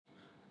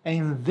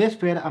In this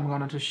video, I'm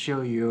going to show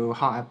you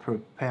how I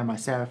prepare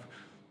myself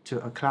to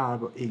a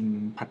club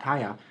in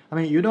Pattaya. I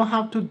mean, you don't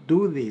have to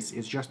do this.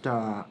 It's just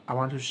I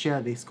want to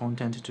share this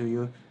content to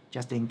you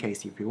just in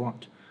case if you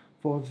want.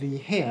 For the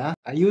hair,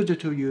 I used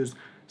to use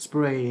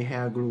spray,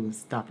 hair glue,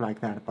 stuff like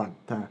that, but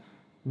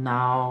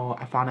now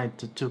I found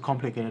it too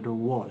complicated to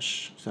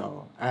wash,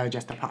 so I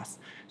just pass.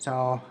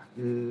 So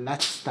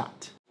let's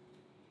start.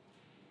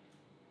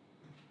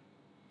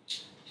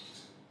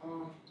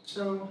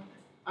 So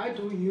I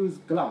do use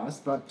glass,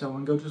 but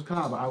when I go to the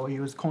club, I will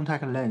use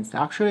contact lens.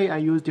 Actually, I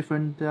use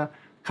different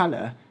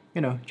color,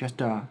 just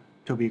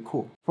to be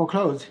cool. For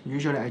clothes,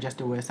 usually I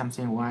just wear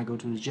something when I go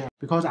to the gym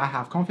because I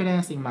have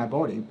confidence in my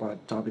body,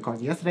 but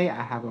because yesterday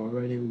I have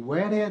already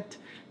wear it,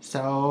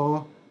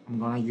 so I'm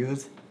gonna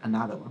use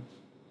another one.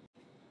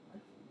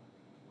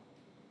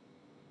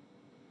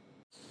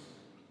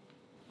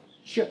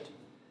 Shirt.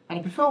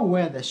 And before I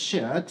wear the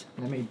shirt,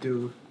 let me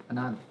do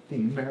another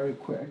thing very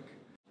quick.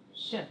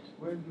 Shit,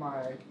 where's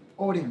my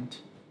audience?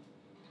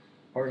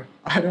 Or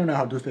I don't know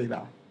how to say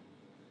that.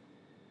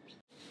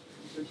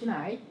 อยู่ที่ไห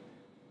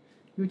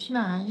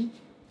น?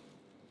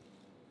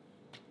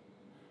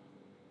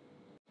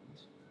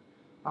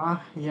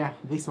 Yeah,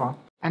 this one.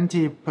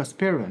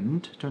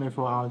 Antiperspirant,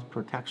 24 hours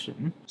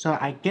protection. So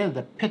I get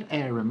the pit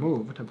air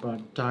removed,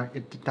 but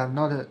it does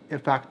not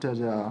affect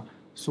the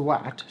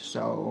sweat,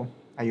 so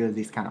I use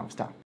this kind of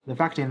stuff. The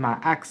fact is my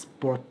ex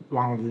bought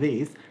one of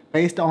these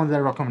based on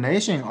the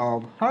recommendation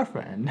of her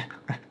friend.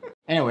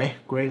 Anyway,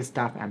 great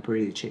stuff and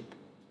pretty cheap.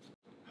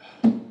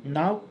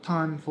 Now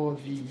time for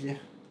the...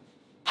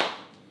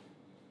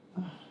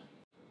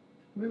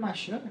 Where's my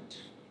shirt?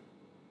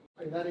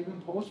 Is that even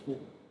possible?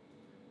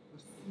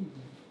 Let's see.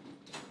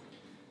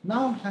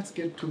 Now let's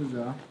get to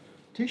the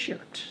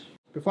t-shirt.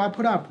 Before I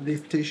put up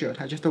this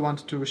t-shirt, I just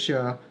want to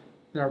share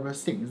several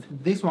things.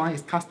 This one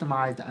is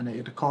customized and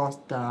it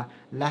costs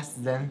less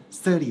than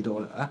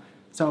 $30.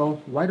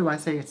 So why do I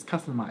say it's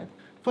customized?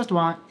 First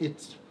one,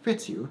 it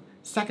fits you.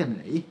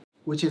 Secondly,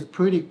 which is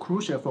pretty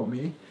crucial for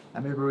me,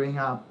 let me bring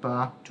up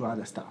two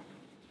other stuff.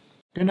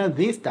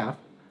 These stuff,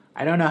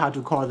 I don't know how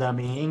to call them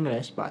in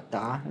English, but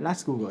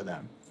let's Google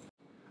them.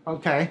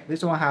 Okay,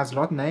 this one has a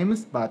lot of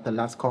names, but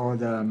let's call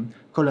them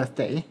collar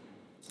stay.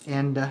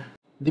 And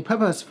the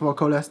purpose for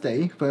collar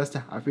stay, first,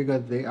 I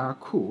figured they are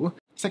cool.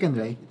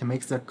 Secondly, it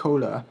makes the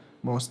collar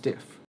more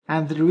stiff.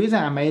 And the reason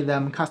I made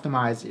them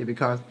customized is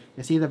because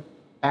you see the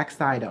back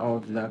side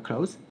of the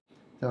clothes.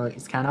 So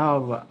it's kind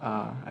of,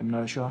 I'm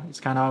not sure,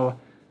 it's kind of,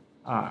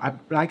 I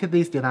like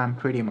this design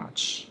pretty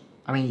much.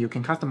 I mean, you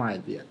can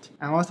customize it.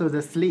 And also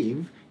the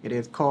sleeve, it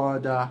is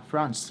called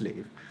front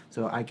sleeve.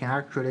 So I can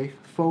actually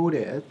fold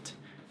it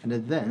and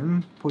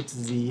then put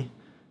the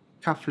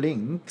cuff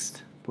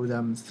links, put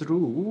them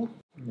through.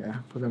 Yeah,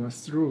 put them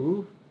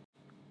through.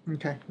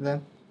 Okay,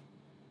 then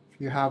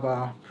you have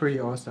a pretty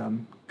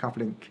awesome cuff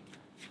link.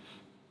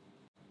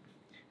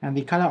 And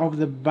the color of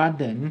the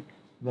button,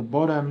 the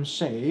bottom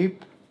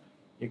shape,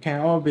 it can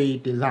all be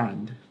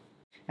designed.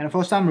 And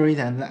for some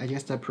reason, I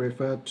just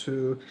prefer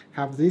to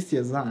have this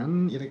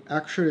design. It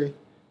actually,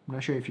 I'm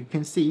not sure if you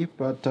can see,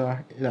 but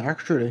it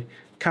actually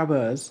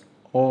covers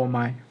all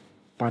my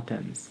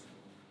buttons.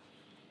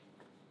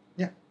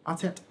 Yeah,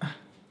 that's it.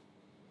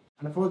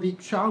 And for the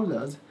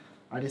trousers,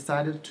 I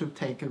decided to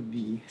take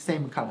the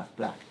same color,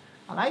 black.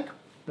 I like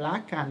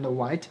black and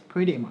white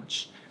pretty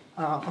much.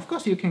 Of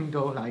course you can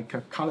go like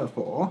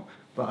colorful,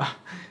 but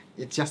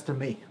it's just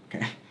me,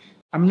 okay?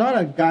 I'm not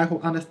a guy who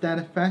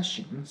understands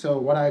fashion, so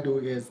what I do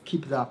is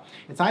keep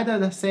it's either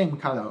the same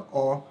color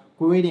or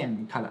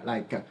gradient color,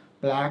 like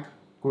black,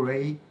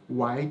 gray,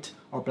 white,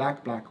 or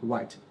black, black,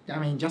 white. I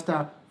mean just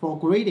for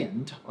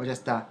gradient or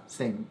just the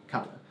same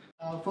color.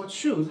 For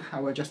shoes, I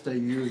will just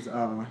use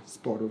a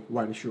sport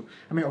white shoe.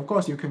 I mean, of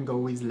course, you can go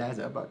with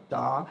leather, but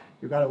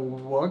you gotta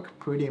work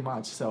pretty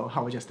much, so I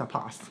will just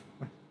pass.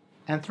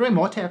 And three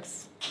more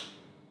tips.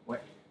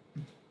 Wait.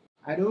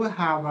 I do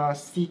have a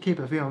CK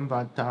perfume,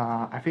 but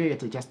I feel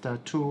it's just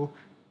too,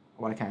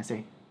 what can I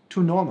say,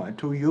 too normal,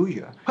 too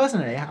usual.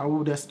 Personally, I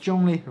would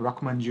strongly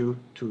recommend you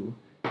to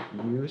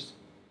use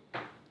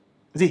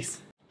this.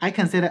 I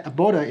consider a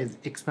border is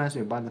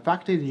expensive, but the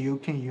fact is you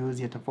can use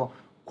it for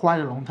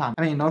quite a long time.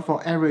 I mean, not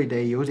for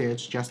everyday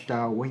usage, just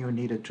when you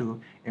need to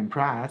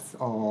impress,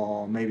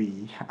 or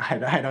maybe, I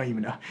don't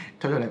even know,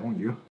 totally on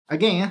you.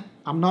 Again,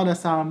 I'm not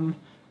some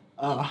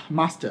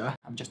master,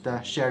 I'm just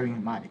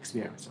sharing my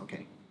experience,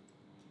 okay?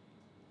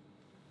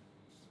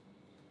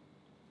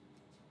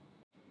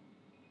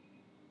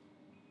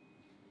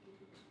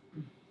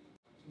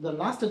 The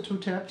last two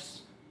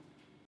tips.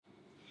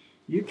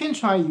 You can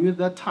try use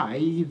a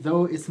tie,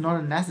 though it's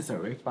not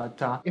necessary,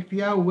 but if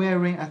you are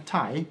wearing a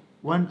tie,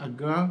 when a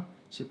girl,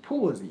 she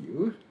pulls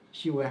you,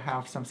 she will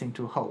have something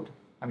to hold.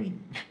 I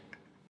mean,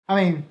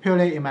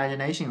 purely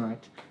imagination,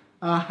 right?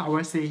 I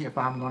will see if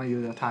I'm gonna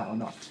use a tie or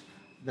not.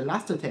 The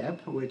last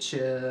tip, which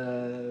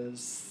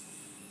is...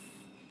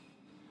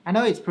 I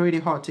know it's pretty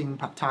hot in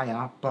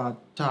Pattaya, but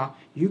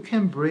you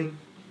can bring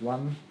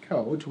one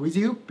coat with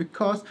you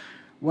because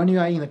when you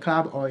are in the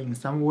club or in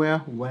somewhere,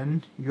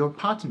 when your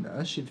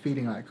partner is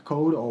feeling like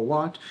cold or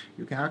what,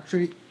 you can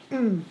actually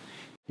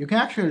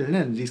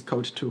lend this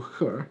coat to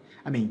her.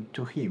 I mean,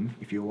 to him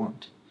if you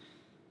want.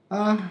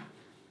 I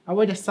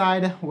will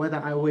decide whether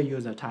I will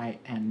use a tie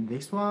and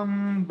this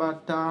one,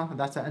 but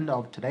that's the end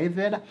of today's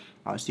video.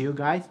 I'll see you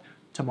guys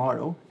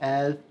tomorrow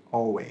as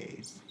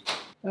always.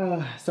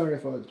 Sorry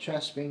for the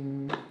trash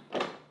bin.